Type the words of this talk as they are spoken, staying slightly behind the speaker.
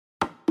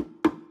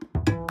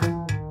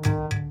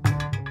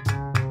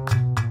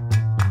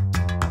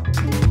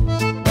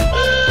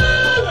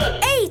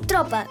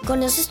Tropa,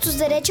 ¿conoces tus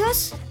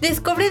derechos?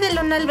 Descubre del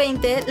 1 al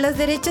 20 los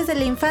derechos de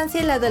la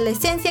infancia y la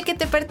adolescencia que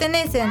te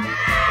pertenecen.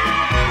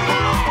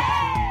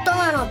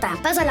 Toma nota,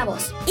 pasa la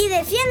voz y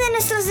defiende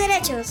nuestros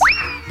derechos.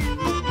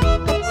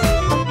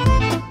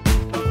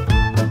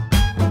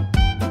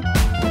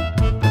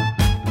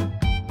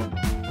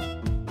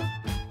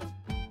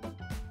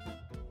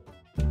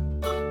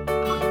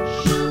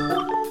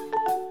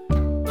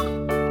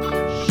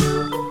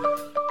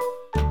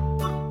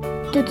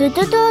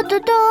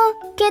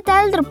 ¿Qué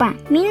tal, Tropa?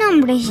 Mi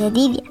nombre es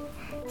Yedidia.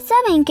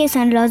 ¿Saben qué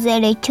son los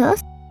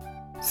derechos?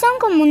 Son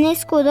como un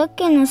escudo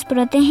que nos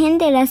protegen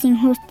de las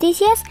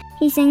injusticias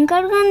y se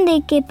encargan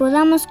de que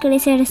podamos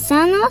crecer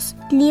sanos,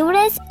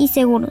 libres y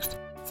seguros,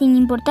 sin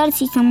importar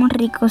si somos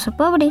ricos o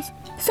pobres.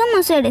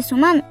 Somos seres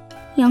humanos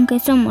y aunque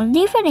somos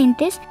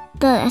diferentes,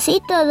 todas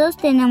y todos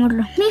tenemos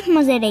los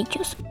mismos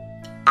derechos.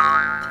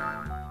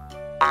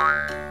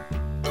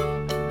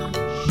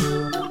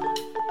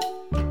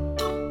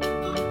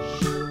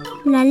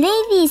 La ley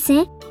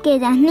dice que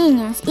las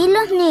niñas y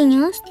los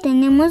niños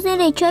tenemos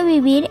derecho a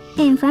vivir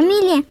en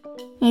familia,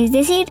 es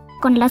decir,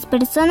 con las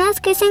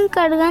personas que se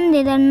encargan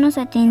de darnos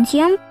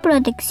atención,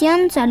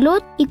 protección,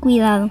 salud y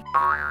cuidado,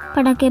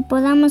 para que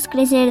podamos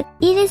crecer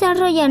y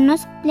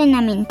desarrollarnos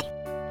plenamente.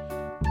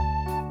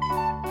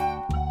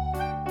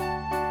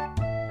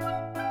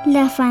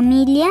 La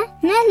familia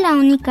no es la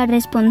única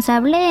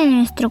responsable de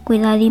nuestro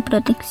cuidado y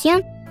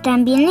protección.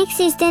 También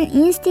existen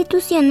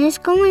instituciones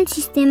como el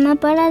Sistema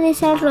para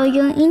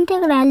Desarrollo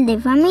Integral de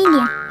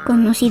Familia,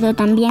 conocido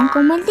también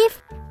como el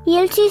DIF, y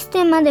el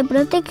Sistema de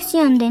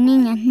Protección de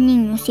Niñas,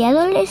 Niños y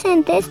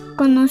Adolescentes,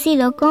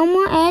 conocido como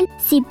el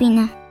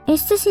CIPINA.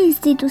 Estas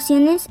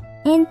instituciones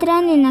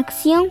entran en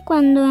acción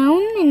cuando a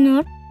un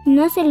menor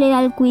no se le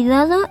da el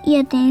cuidado y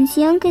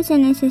atención que se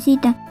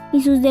necesita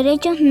y sus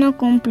derechos no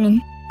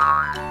cumplen.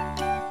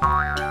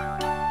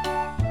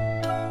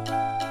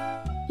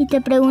 Y te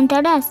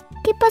preguntarás,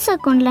 ¿qué pasa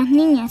con las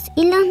niñas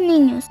y los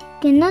niños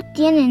que no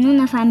tienen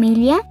una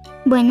familia?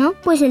 Bueno,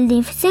 pues el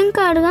DIF se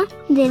encarga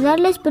de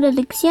darles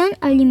protección,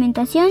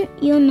 alimentación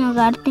y un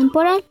hogar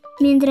temporal,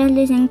 mientras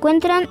les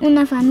encuentran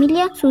una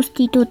familia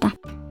sustituta.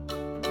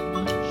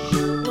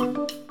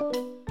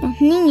 Las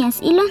niñas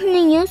y los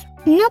niños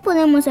no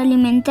podemos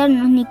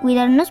alimentarnos ni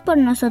cuidarnos por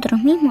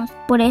nosotros mismos.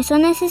 Por eso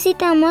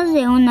necesitamos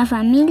de una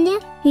familia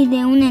y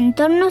de un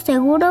entorno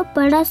seguro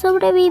para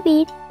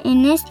sobrevivir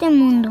en este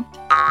mundo.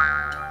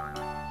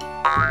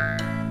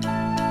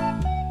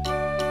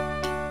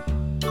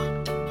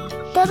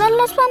 Todas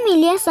las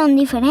familias son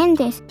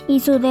diferentes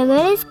y su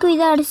deber es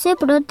cuidarse,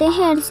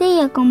 protegerse y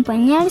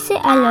acompañarse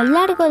a lo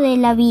largo de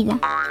la vida.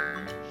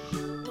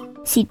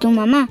 Si tu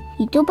mamá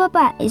y tu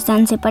papá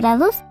están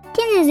separados,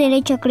 tienes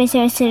derecho a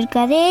crecer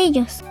cerca de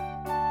ellos.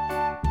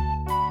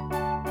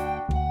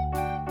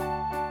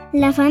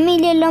 La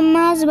familia es lo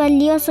más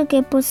valioso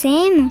que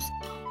poseemos.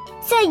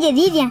 Soy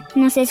Yedidia,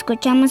 nos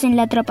escuchamos en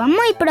la Tropa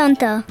muy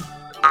pronto.